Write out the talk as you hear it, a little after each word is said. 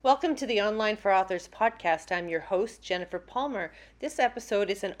Welcome to the Online for Authors podcast. I'm your host, Jennifer Palmer. This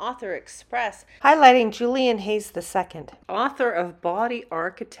episode is an Author Express highlighting Julian Hayes II, author of Body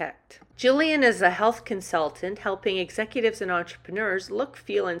Architect. Julian is a health consultant helping executives and entrepreneurs look,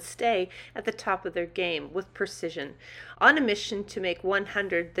 feel, and stay at the top of their game with precision. On a mission to make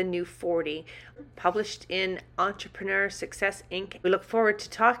 100 the new 40, published in Entrepreneur Success Inc. We look forward to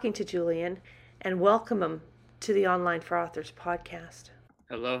talking to Julian and welcome him to the Online for Authors podcast.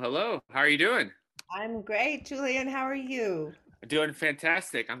 Hello, hello. How are you doing? I'm great, Julian. How are you? Doing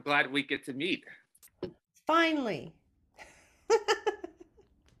fantastic. I'm glad we get to meet. Finally.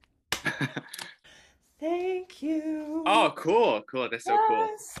 Thank you. Oh, cool. Cool. That's so cool.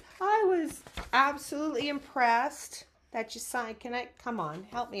 Yes, I was absolutely impressed that you signed. Come on,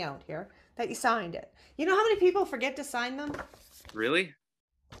 help me out here. That you signed it. You know how many people forget to sign them? Really?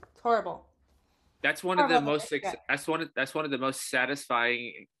 It's horrible. That's one of the Horrible. most that's one of the most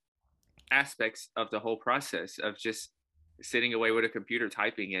satisfying aspects of the whole process of just sitting away with a computer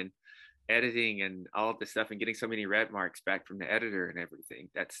typing and editing and all of this stuff and getting so many red marks back from the editor and everything.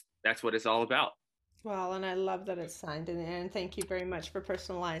 That's what it's all about. Well, and I love that it's signed, and thank you very much for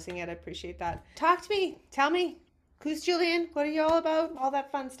personalizing it. I appreciate that. Talk to me. Tell me, who's Julian? What are you all about? All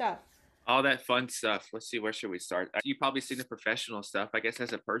that fun stuff. All that fun stuff. Let's see, where should we start? You probably seen the professional stuff. I guess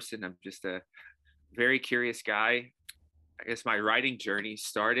as a person, I'm just a very curious guy. I guess my writing journey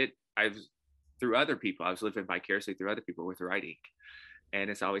started I've through other people. I was living vicariously through other people with writing. And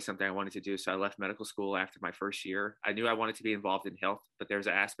it's always something I wanted to do. So I left medical school after my first year. I knew I wanted to be involved in health, but there's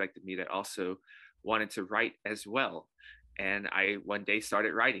an aspect of me that also wanted to write as well. And I one day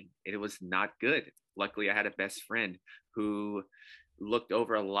started writing. It was not good. Luckily, I had a best friend who looked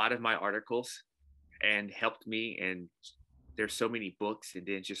over a lot of my articles and helped me. And there's so many books, and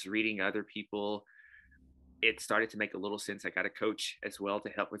then just reading other people, it started to make a little sense. I got a coach as well to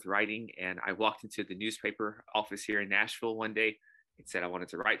help with writing. And I walked into the newspaper office here in Nashville one day and said, I wanted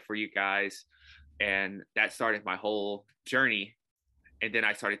to write for you guys. And that started my whole journey. And then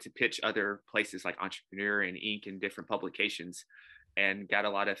I started to pitch other places like Entrepreneur and Inc. and different publications and got a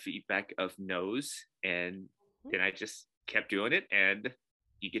lot of feedback of no's. And then I just kept doing it. And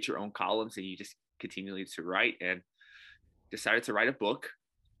you get your own columns and you just continually to write, and decided to write a book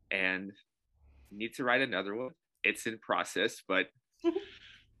and need to write another one. It's in process, but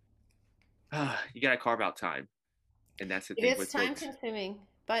you gotta carve out time, and that's the It thing is with time books. consuming,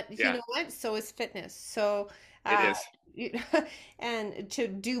 but you Yeah, know what? So is fitness. So, it uh, is. you, and to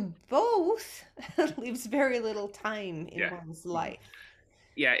do both leaves very little time in Yeah, one's life.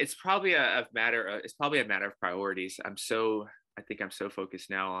 yeah. It's probably a matter. It's probably a matter of priorities. I think I'm so focused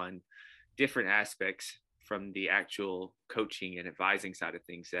now on different aspects from the actual coaching and advising side of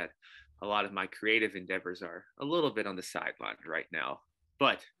things that a lot of my creative endeavors are a little bit on the sideline right now.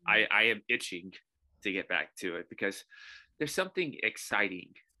 But I am itching to get back to it because there's something exciting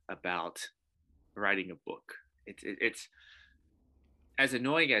about writing a book. It's as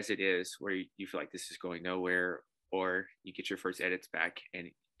annoying as it is, where you feel like this is going nowhere, or you get your first edits back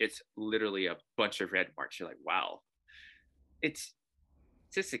and it's literally a bunch of red marks. You're like, wow, it's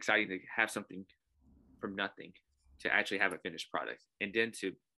just exciting to have something from nothing to actually have a finished product, and then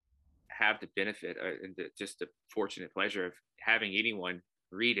to have the benefit and just the fortunate pleasure of having anyone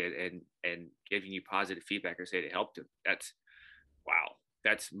read it and giving you positive feedback or say it helped them. That's wow.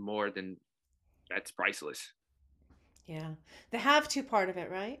 That's more than that's priceless. Yeah. The have to part of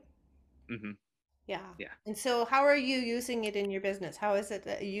it, right? Hmm. Yeah. Yeah, And so how are you using it in your business? How is it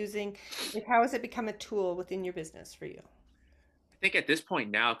how has it become a tool within your business for you? I think at this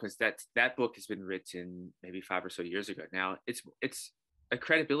point now, because that book has been written maybe 5 or so years ago now, it's a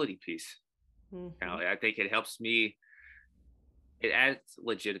credibility piece now. Hmm. I think it helps me, it adds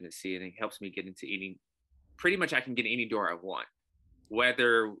legitimacy, and it helps me get into any, pretty much I can get any door I want.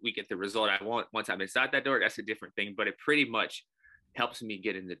 Whether we get the result I want once I'm inside that door, that's a different thing, but it pretty much helps me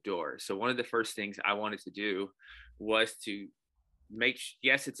get in the door. So one of the first things I wanted to do was to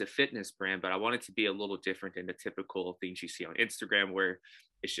yes, it's a fitness brand, but I want it to be a little different than the typical things you see on Instagram, where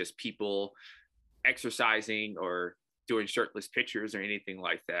it's just people exercising or doing shirtless pictures or anything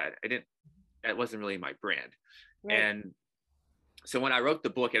like that. That wasn't really my brand. Right. And so when I wrote the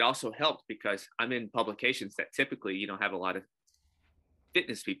book, it also helped because I'm in publications that typically you don't have a lot of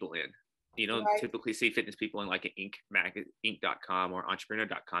fitness people in. You don't Right. typically see fitness people in like an Inc.com or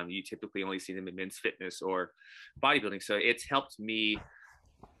entrepreneur.com. You typically only see them in men's fitness or bodybuilding. So it's helped me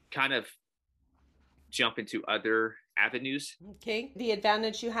kind of jump into other avenues. Okay. The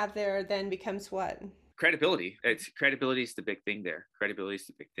advantage you have there then becomes what? Credibility. It's credibility is the big thing there. Credibility is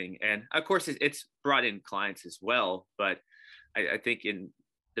the big thing. And of course it's brought in clients as well. But I think in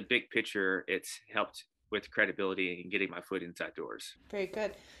the big picture, it's helped with credibility and getting my foot inside doors. Very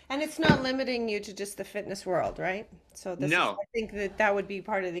good. And it's not limiting you to just the fitness world, right? So this is, No, I think that that would be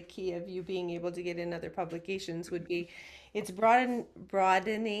part of the key of you being able to get in other publications would be it's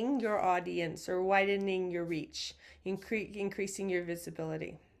broadening your audience or widening your reach, increasing your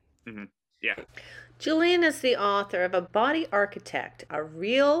visibility. hmm yeah. Julian is the author of A Body Architect, a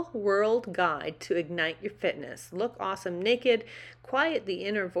real world guide to ignite your fitness. Look awesome naked, quiet the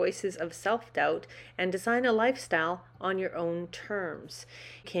inner voices of self doubt, and design a lifestyle on your own terms.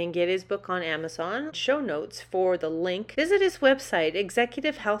 You can get his book on Amazon. Show notes for the link. Visit his website,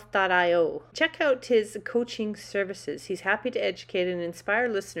 executivehealth.io. Check out his coaching services. He's happy to educate and inspire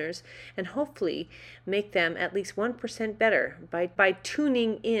listeners and hopefully make them at least 1% better by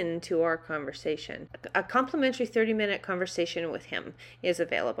tuning in to our conversation. A complimentary 30-minute conversation with him is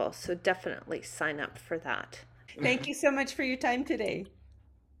available, so definitely sign up for that. Thank you so much for your time today.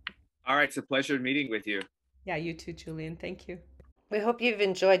 All right. It's a pleasure meeting with you. Yeah, you too, Julian. Thank you. We hope you've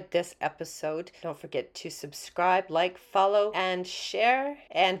enjoyed this episode. Don't forget to subscribe, like, follow, and share.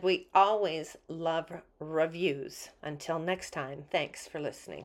 And we always love reviews. Until next time, thanks for listening.